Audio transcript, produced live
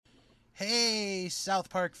Hey, South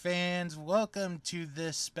Park fans, welcome to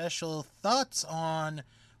this special Thoughts On,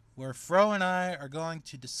 where Fro and I are going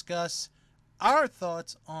to discuss our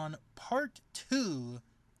thoughts on part 2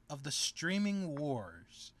 of the streaming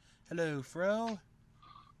wars. Hello, Fro.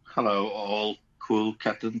 Hello, all cool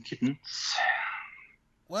cat and kittens.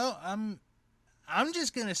 Well, I'm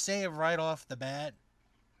just gonna say it right off the bat.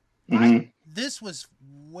 I hmm This was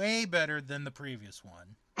way better than the previous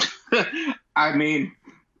one. I mean,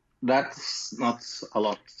 that's not a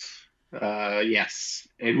lot. Yes,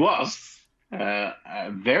 it was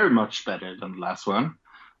very much better than the last one,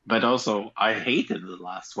 but also I hated the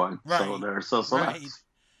last one, so Right, there's also that. right.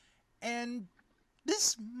 And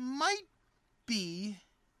this might be,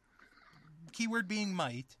 keyword being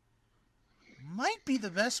might be the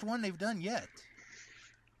best one they've done yet.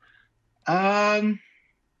 Um,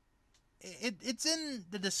 It's in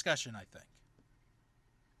the discussion, I think.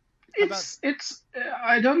 How about it's.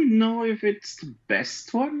 I don't know if it's the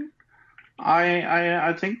best one.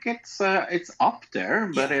 I think it's up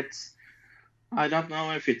there, but yeah? I don't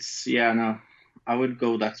know if it's, yeah, no. I would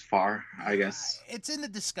go that far, I guess. It's in the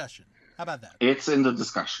discussion. How about that? It's in the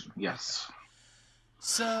discussion, Okay. yes.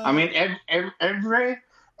 I So mean,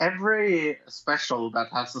 every special that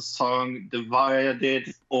has a song divided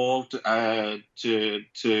all to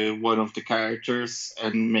one of the characters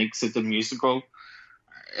and makes it a musical.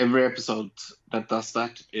 Every episode that does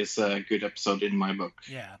that is a good episode in my book.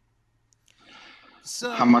 yeah.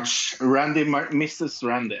 How So much Randy misses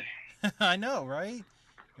Randy? I know, right?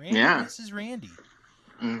 Randy Yeah. misses Randy.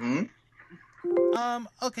 hmm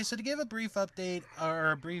Okay. So to give a brief update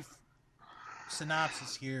or a brief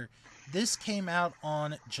synopsis here, this came out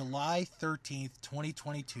on July 13th,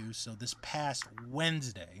 2022. So this past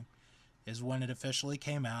Wednesday is when it officially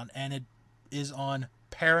came out, and it is on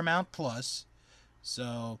Paramount Plus.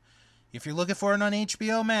 So if you're looking for it on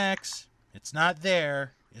HBO Max, it's not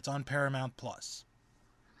there. It's on Paramount Plus.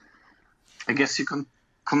 I guess you can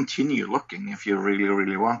continue looking if you really,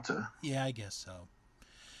 really want to. Yeah, I guess so.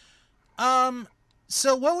 Um,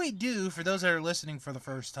 so what we do for those that are listening for the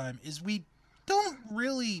first time is we don't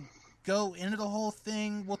really go into the whole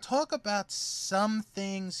thing. We'll talk about some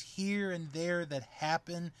things here and there that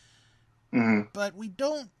happen, hmm but we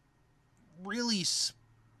don't really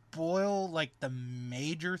spoil like the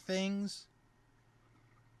major things.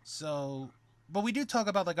 So, but we do talk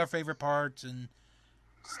about like our favorite parts and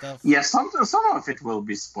stuff. Yeah, some of it will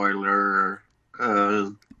be spoiler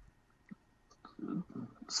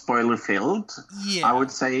filled. I Yeah,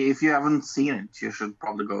 would say if you haven't seen it, you should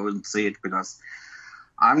probably go and see it because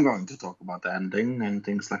I'm going to talk about the ending and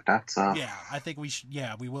things like that. So, yeah, I think we should.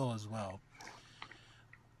 Yeah, we will as well.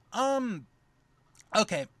 Um,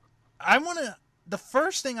 okay, I want to. The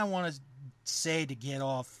first thing I want to say to get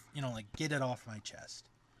off, like get it off my chest.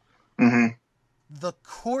 hmm The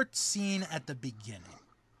court scene at the beginning.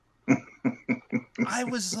 I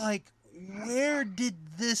was like, where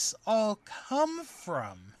did this all come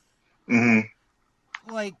from? hmm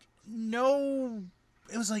Like, no.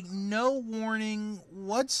 It was like no warning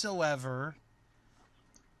whatsoever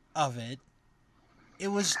of it. It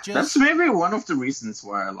was that's just, maybe one of the reasons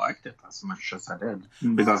why I liked it as much as I did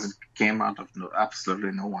well, because it came out of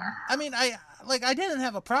absolutely nowhere. I mean, I didn't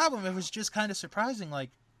have a problem. It was just kind of surprising. Like,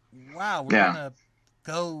 wow, Yeah,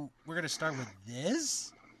 we're gonna start with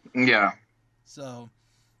this. yeah. So,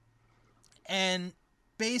 and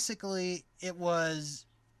basically, it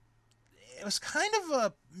was kind of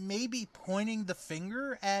a maybe pointing the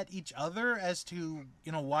finger at each other as to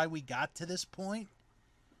why we got to this point.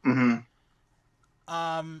 hmm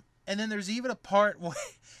And then there's even a part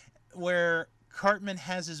where Cartman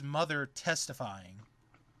has his mother testifying,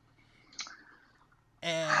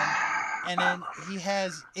 and then he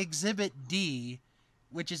has Exhibit D,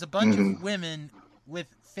 which is a bunch hmm of women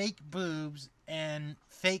with fake boobs and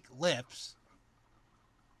fake lips,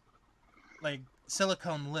 like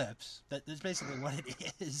silicone lips. That's basically what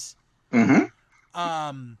it is. hmm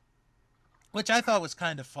Um, which I thought was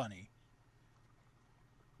kind of funny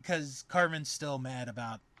because Cartman's still mad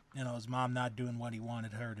about his mom not doing what he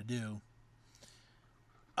wanted her to do.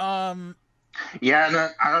 Um, Yeah,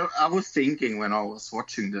 and I was thinking when I was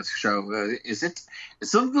watching this show, is it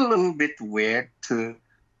a little bit weird to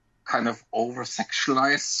kind of over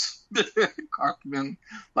sexualize Cartman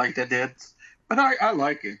like they did? But I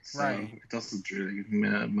like it, so right. it doesn't really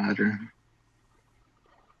matter.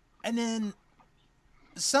 And then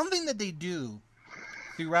something that they do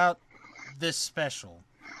throughout this special,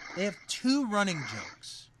 they have two running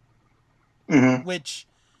jokes, hmm which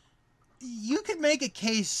you could make a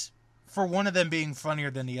case for one of them being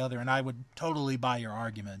funnier than the other, and I would totally buy your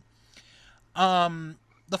argument. Um,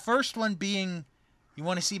 the first one being, you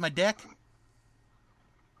want to see my deck?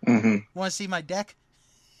 Mm-hmm. Want to see my deck?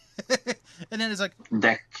 And then it's like,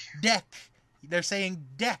 Deck. deck. They're saying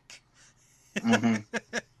deck. Mm-hmm.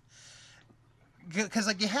 Because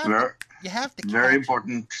like you have Very, to very catch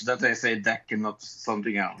important that they say deck and not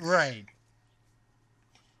something else. it. Right.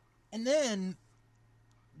 And then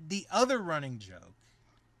the other running joke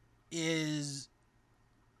is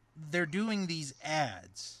they're doing these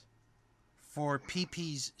ads for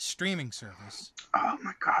PP's streaming service, Oh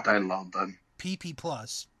my god, I love them. PP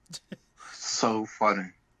Plus. So funny.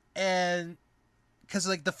 And because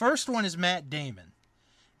like the first one is Matt Damon,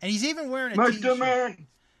 and he's even wearing a My t-shirt. man.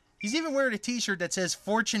 He's even wearing a t-shirt that says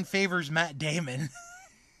 "Fortune favors Matt Damon."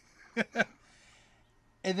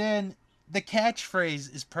 And then the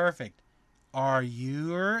catchphrase is perfect. Are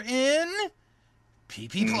you in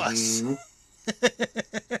PP Plus?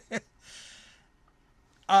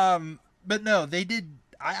 Mm-hmm. But no, they did.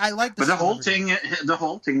 I like the. But the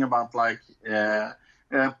whole thing about like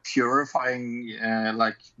purifying,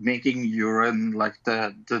 like making urine like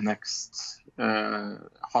the next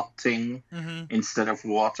hot thing instead of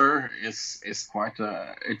water is quite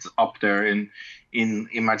it's up there in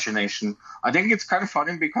imagination. I think it's kind of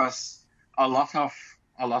funny because a lot of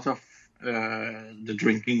the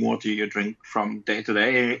drinking water you drink from day to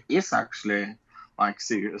day is actually like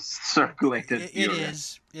serious circulated urine.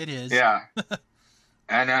 It is. Yeah.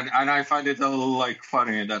 And I find it a little like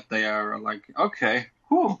funny that they are like, okay,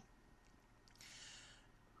 cool.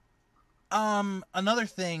 Another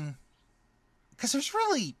thing, because there's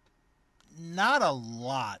really not a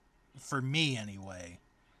lot for me anyway,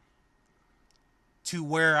 to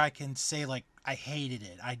where I can say like I hated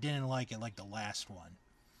it, I didn't like it like the last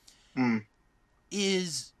one,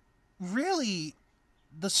 is really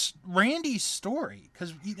Randy's story,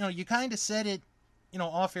 because you kind of said it,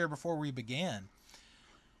 off air before we began.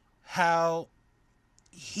 How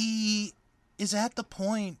he is at the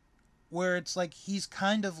point where it's like he's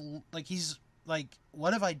kind of like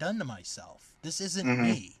what have I done to myself? This isn't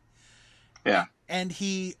me. Yeah. And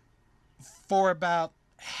he, for about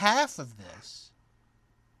half of this,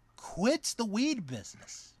 quits the weed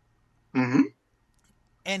business.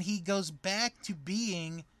 And he goes back to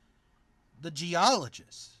being the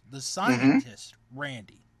geologist, the scientist,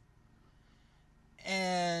 Randy.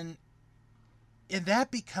 And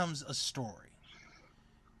that becomes a story.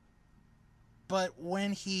 But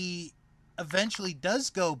when he eventually does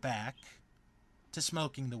go back to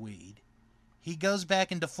smoking the weed, he goes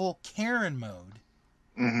back into full Karen mode,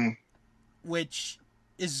 which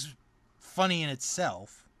is funny in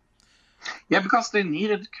itself. Yeah, because they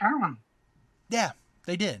needed Karen. Yeah,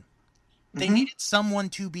 they did. They needed someone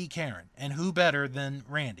to be Karen, and who better than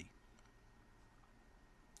Randy?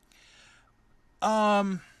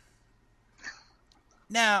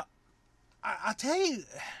 Now, I'll tell you,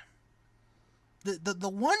 the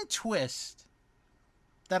one twist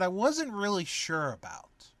that I wasn't really sure about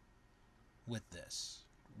with this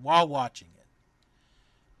while watching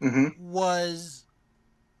it was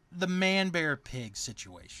the Man-Bear-Pig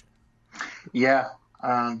situation. Yeah,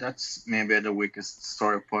 that's maybe the weakest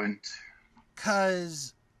story point.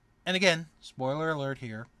 Because, and again, spoiler alert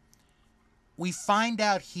here, we find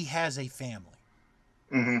out he has a family.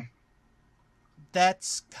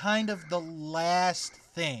 That's kind of the last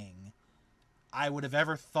thing I would have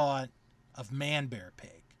ever thought of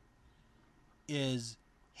Man-Bear-Pig, is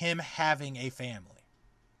him having a family.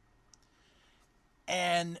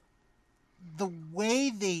 And the way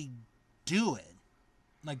they do it,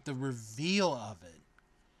 like the reveal of it,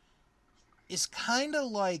 is kind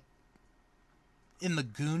of like in the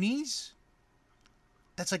Goonies.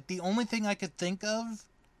 That's like the only thing I could think of,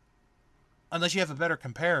 unless you have a better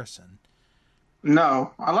comparison.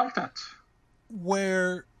 No, I like that.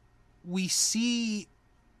 Where we see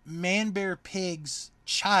Man-Bear-Pig's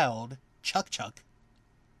child, Chuck Chuck,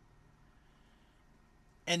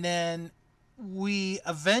 and then we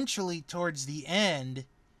eventually, towards the end,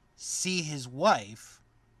 see his wife,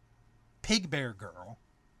 Pig Bear Girl.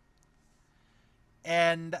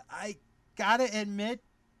 And I gotta admit,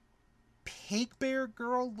 Pig Bear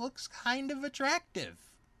Girl looks kind of attractive.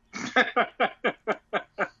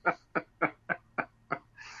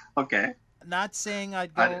 Okay. Not saying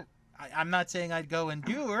I'd go. I'm not saying I'd go and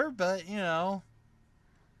do her, but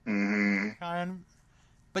kind.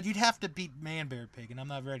 But you'd have to beat Man-Bear-Pig, and I'm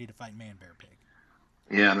not ready to fight Man-Bear-Pig.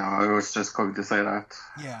 Yeah, no, I was just going to say that.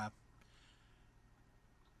 Yeah.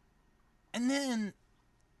 And then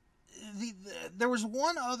there was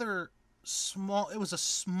one other small. It was a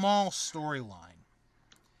small storyline,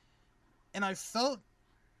 and I felt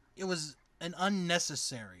it was an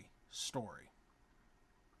unnecessary story.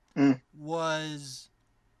 was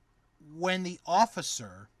when the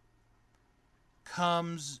officer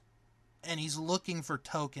comes and he's looking for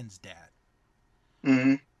Token's dad.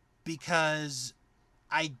 Mm-hmm. Because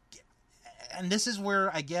and this is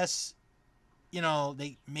where I guess,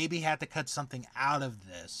 they maybe had to cut something out of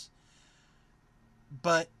this.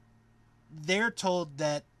 But they're told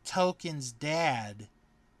that Token's dad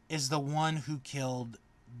is the one who killed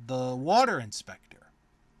the water inspector.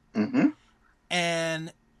 Mm-hmm.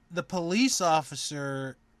 And the police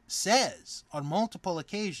officer says on multiple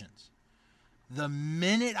occasions, the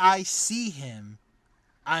minute I see him,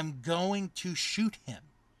 I'm going to shoot him.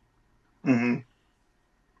 Mm-hmm.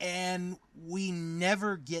 And we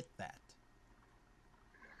never get that.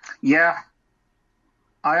 Yeah,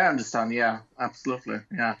 I understand. Yeah, absolutely.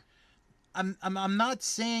 Yeah. I'm not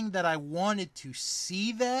saying that I wanted to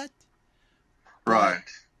see that, but Right.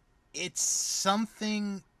 it's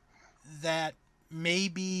something that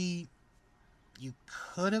maybe you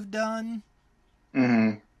could have done,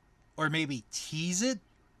 Mm-hmm. or maybe tease it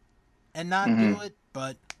and not Mm-hmm. do it,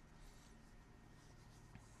 but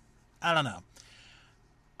I don't know.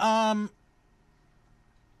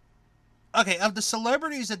 Okay, of the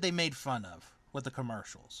celebrities that they made fun of with the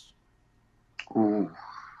commercials, Ooh.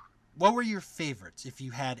 what were your favorites, if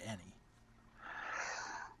you had any?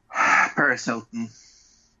 Paris Hilton.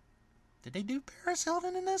 Did they do Paris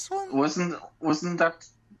Hilton in this one? Wasn't that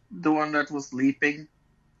the one that was leaping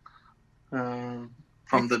from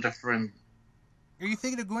the different? Are you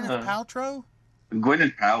thinking of Gwyneth Paltrow?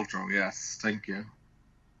 Gwyneth Paltrow, yes, thank you.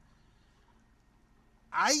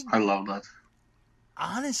 I love that.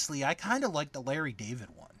 Honestly, I kind of like the Larry David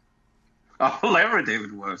one. Oh, Larry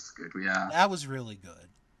David was good, yeah. That was really good.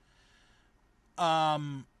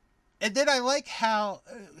 And then I like how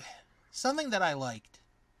something that I liked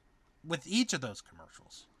with each of those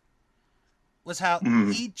commercials was how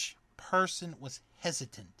each person was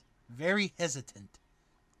hesitant, very hesitant,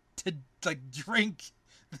 to drink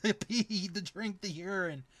the pee, to drink the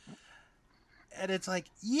urine. And it's like,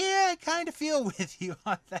 yeah, I kind of feel with you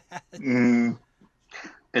on that.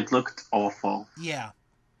 It looked awful. Yeah.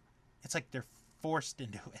 It's like they're forced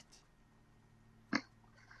into it.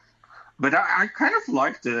 But I kind of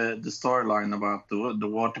like the storyline about the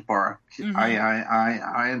water park. Mm-hmm.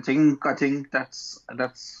 I think that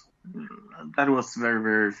was very,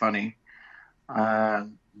 very funny.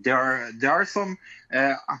 There are some.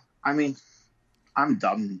 I mean, I'm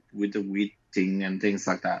done with the weed thing and things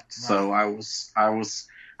like that. Right. So I was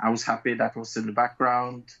happy that was in the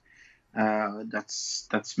background.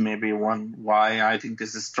 That's maybe why I think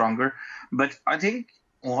this is stronger. But I think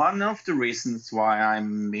one of the reasons why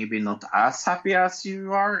I'm maybe not as happy as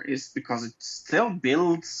you are is because it still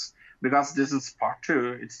builds, because this is part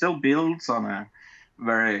 2, it still builds on a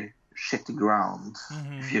very shitty ground,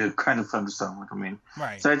 if you kind of understand what I mean.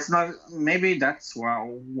 Right. So it's not, maybe that's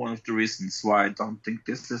one of the reasons why I don't think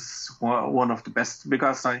this is one of the best,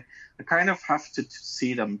 because I kind of have to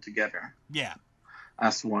see them together. Yeah.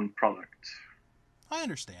 As one product. I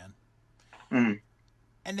understand. Mm.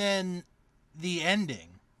 And then the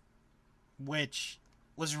ending, which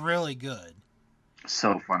was really good.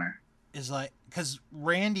 So funny. Is like, because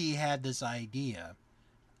Randy had this idea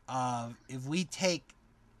of, if we take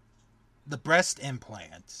the breast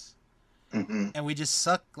implants and we just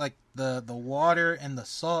suck like the water and the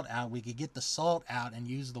salt out, we could get the salt out and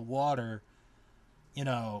use the water,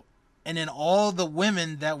 and then all the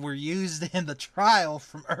women that were used in the trial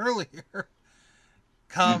from earlier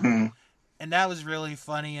come, and that was really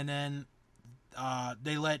funny. And then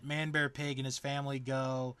they let Man Bear Pig and his family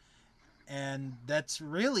go, and that's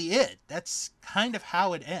really it. That's kind of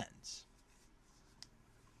how it ends.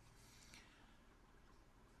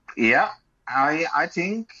 Yeah, I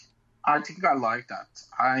think I like that.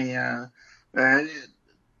 I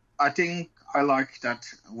think I like that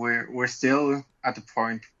we're still at the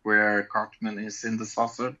point where Cartman is in the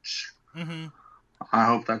sausage. Mm-hmm. I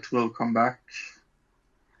hope that will come back.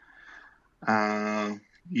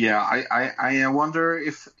 Yeah, I wonder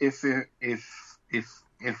if it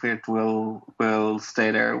will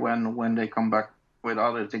stay there when they come back with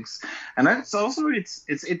other things. And it's also it's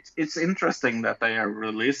interesting that they are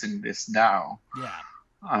releasing this now. Yeah.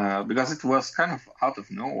 Because it was kind of out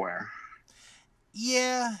of nowhere.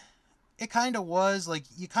 Yeah, it kind of was. Like,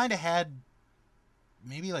 you kind of had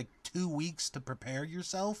maybe like 2 weeks to prepare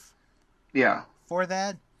yourself. Yeah. For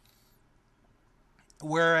that.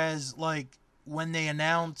 Whereas, like, when they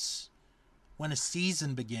announce when a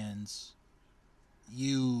season begins,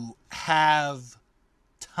 you have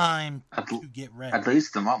time to get ready. At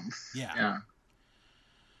least a month. Yeah.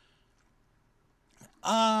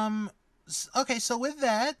 Okay, so with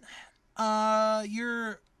that,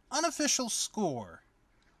 your unofficial score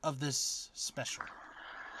of this special.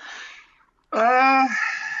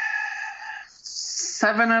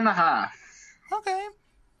 7.5. Okay.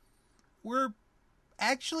 We're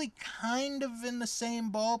actually kind of in the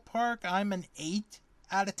same ballpark. I'm an 8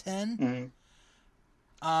 out of 10.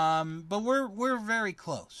 Mm-hmm. But we're very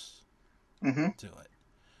close Mm-hmm. to it.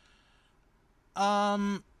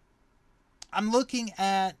 I'm looking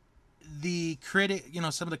at the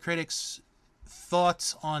some of the critics'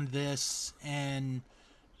 thoughts on this, and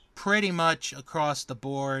pretty much across the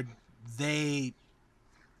board, they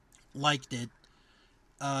liked it.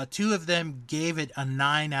 Two of them gave it a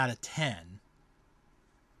 9 out of 10,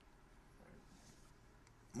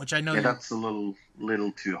 which I know Yeah, that's a little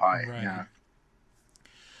too high. right. Yeah.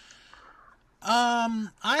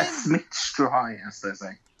 I'm A smidge too high, as they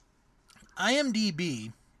say.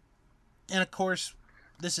 IMDb, and of course,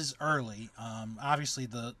 this is early. Obviously,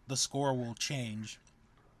 the score will change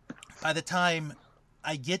by the time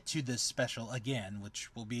I get to this special again,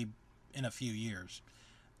 which will be in a few years.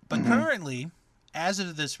 But Mm-hmm. currently, as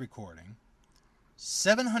of this recording,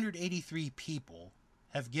 783 people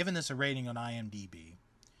have given this a rating on IMDb.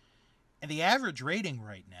 And the average rating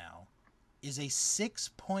right now is a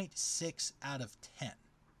 6.6 out of 10.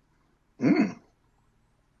 Mm.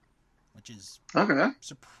 Which is Okay.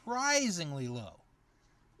 surprisingly low.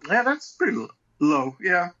 Yeah, that's pretty low.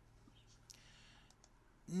 Yeah.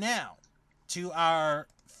 Now, to our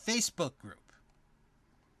Facebook group.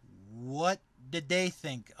 What did they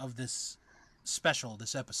think of this special,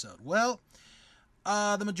 this episode? Well,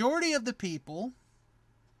 the majority of the people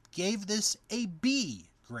gave this a B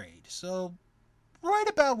grade. So, right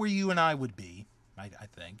about where you and I would be, I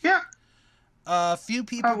think. Yeah. A few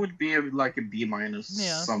people... I would be like a B minus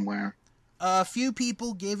somewhere. A few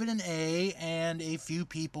people gave it an A, and a few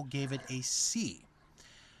people gave it a C.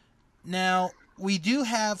 Now, we do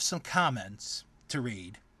have some comments to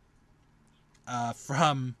read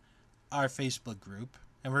from our Facebook group,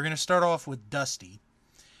 and we're going to start off with Dusty.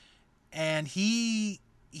 And he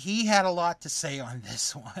had a lot to say on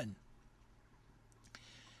this one.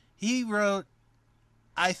 He wrote,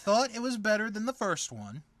 "I thought it was better than the first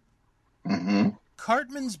one. Mm-hmm.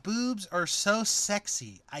 Cartman's boobs are so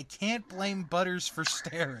sexy. I can't blame Butters for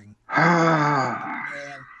staring."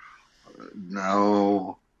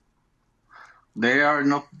 No. They are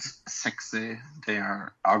not sexy. They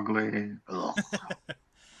are ugly.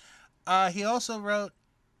 He also wrote,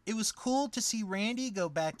 "It was cool to see Randy go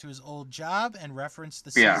back to his old job and reference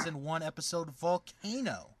the season 1 episode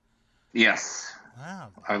Volcano." Yes.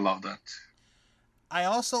 Wow. I love that. I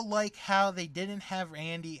also like how they didn't have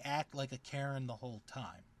Randy act like a Karen the whole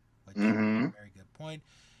time. Which is a very good point.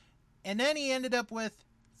 And then he ended up with,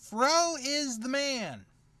 "Fro is the man."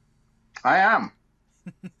 I am.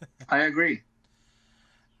 I agree.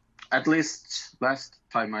 At least last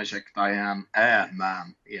time I checked, I am a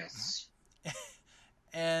man. Yes.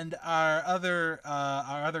 And our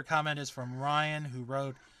other comment is from Ryan, who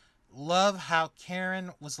wrote, "Love how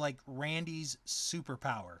Karen was like Randy's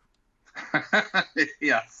superpower."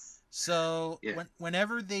 Yes. So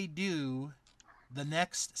whenever they do the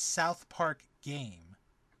next South Park game,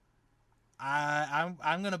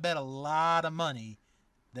 I'm gonna bet a lot of money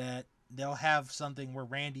that they'll have something where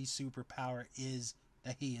Randy's superpower is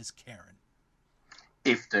that he is Karen.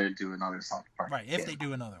 If they do another South Park. Right, if they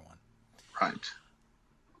do another one. Right.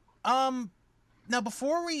 Now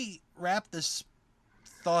before we wrap this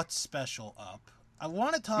thoughts special up, I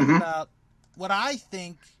want to talk about what I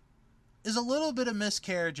think is a little bit of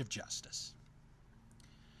miscarriage of justice.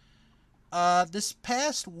 This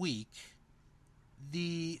past week,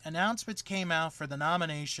 the announcements came out for the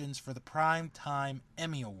nominations for the Primetime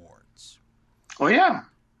Emmy Awards. Oh, yeah.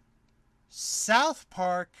 South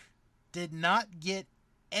Park did not get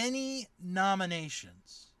any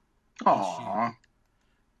nominations. Aww.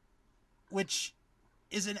 Which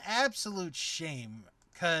is an absolute shame,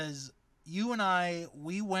 because you and I,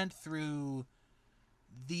 we went through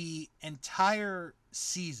the entire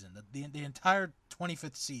season, the entire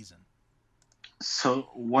 25th season. So,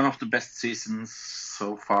 one of the best seasons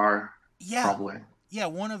so far. Yeah. Probably. Yeah,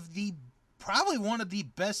 probably one of the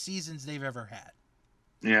best seasons they've ever had.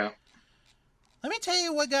 Yeah. Let me tell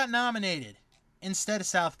you what got nominated instead of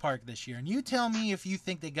South Park this year, and you tell me if you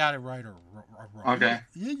think they got it right or wrong. Okay.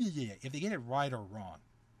 Yeah. If they get it right or wrong.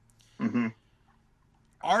 Mm-hmm.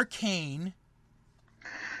 Arcane.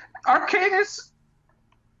 Arcane is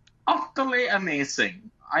utterly amazing.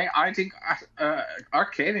 I think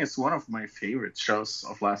Arcane is one of my favorite shows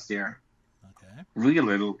of last year. Okay. Really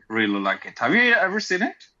like it. Have you ever seen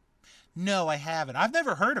it? No, I haven't. I've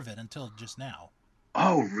never heard of it until just now.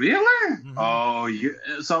 Oh, really? Hmm. Oh,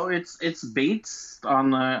 so it's based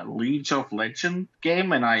on a League of Legends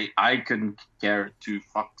game, and I couldn't care two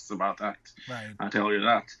fucks about that. Right. I tell you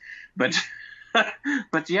that. But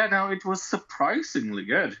but yeah, no, it was surprisingly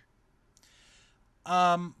good.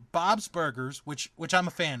 Bob's Burgers, which I'm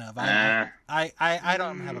a fan of. Uh, I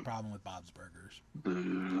don't have a problem with Bob's Burgers.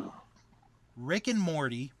 Boo. Rick and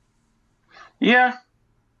Morty, Yeah,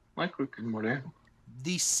 like Rick and Morty.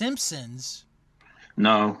 The Simpsons.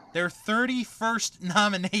 No, Their 31st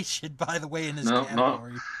nomination, by the way, in this no.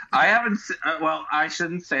 category. I haven't. Well, I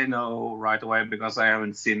shouldn't say no right away because I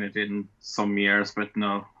haven't seen it in some years. But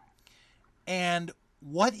no. And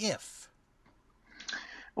What If?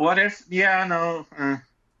 What if? Yeah, no,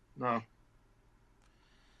 no.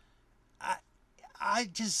 I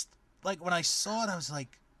just, like, when I saw it, I was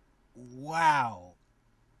like, wow.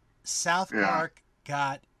 South Yeah. Park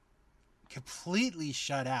got completely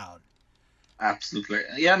shut out. Absolutely.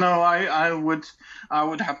 Yeah, no, I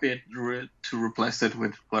would happy to replace it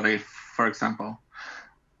with What If, for example.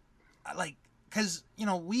 Like, because,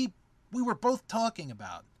 we were both talking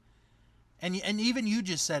about, and even you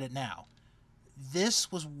just said it now,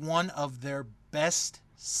 this was one of their best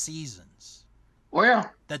seasons Oh yeah.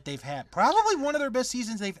 that they've had. Probably one of their best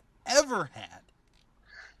seasons they've ever had.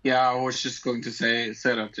 Yeah, I was just going to say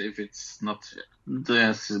that if it's not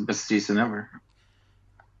the best season ever.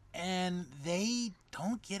 And they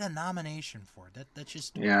don't get a nomination for it. That's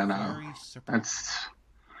just Yeah, no. very surprising. That's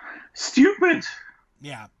stupid.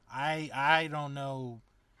 Yeah, I don't know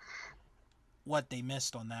what they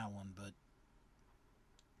missed on that one, but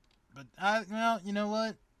well, you know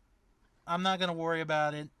what? I'm not gonna worry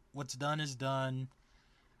about it. What's done is done.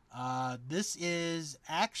 This is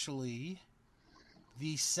actually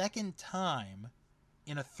the second time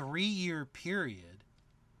in a 3-year period,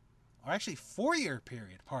 or actually 4-year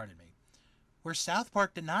period, pardon me, where South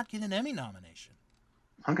Park did not get an Emmy nomination.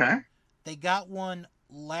 Okay. They got one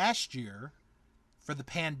last year for the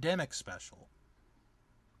pandemic special,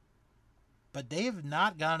 but they have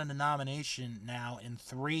not gotten a nomination now in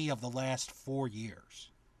 3 of the last 4 years.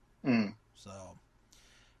 Mm. So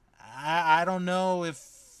I don't know if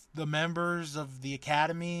the members of the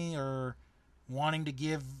Academy are wanting to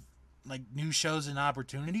give like new shows an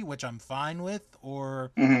opportunity, which I'm fine with,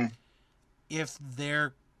 or if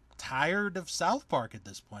they're tired of South Park at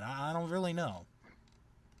this point. I don't really know.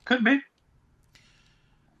 Could be.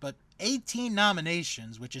 But 18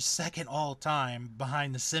 nominations, which is second all time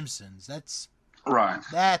behind The Simpsons, that's Right.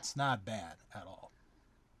 not bad at all.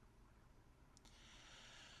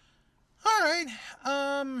 All right.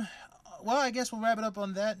 Well, I guess we'll wrap it up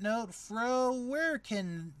on that note. Fro, where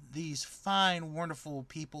can these fine, wonderful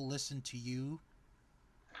people listen to you?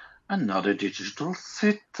 Another digital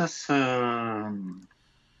citizen.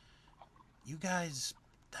 You guys,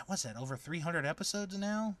 what's that, over 300 episodes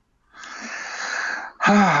now?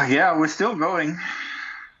 Yeah, we're still going.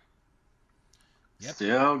 Yep.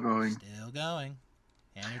 Still going. Still going.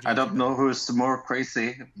 I don't know who's more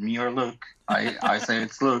crazy, me or Luke. I say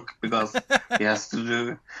it's Luke because he has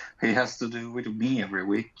to do with me every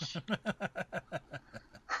week.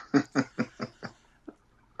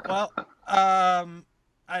 Well,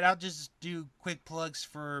 I'll just do quick plugs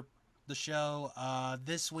for the show.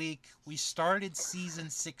 This week we started season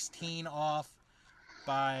 16 off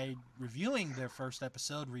by reviewing their first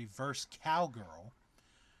episode, Reverse Cowgirl,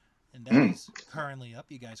 and that is currently up.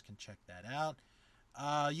 You guys can check that out.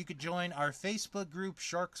 You could join our Facebook group,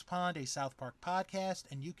 Sharks Pond, a South Park podcast,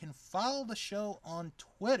 and you can follow the show on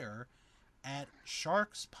Twitter at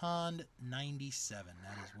SharksPond97.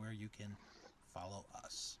 That is where you can follow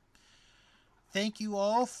us. Thank you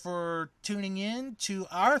all for tuning in to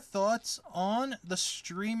our thoughts on the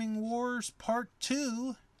Streaming Wars Part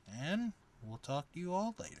 2, and we'll talk to you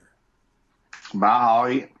all later.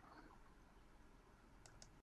 Bye.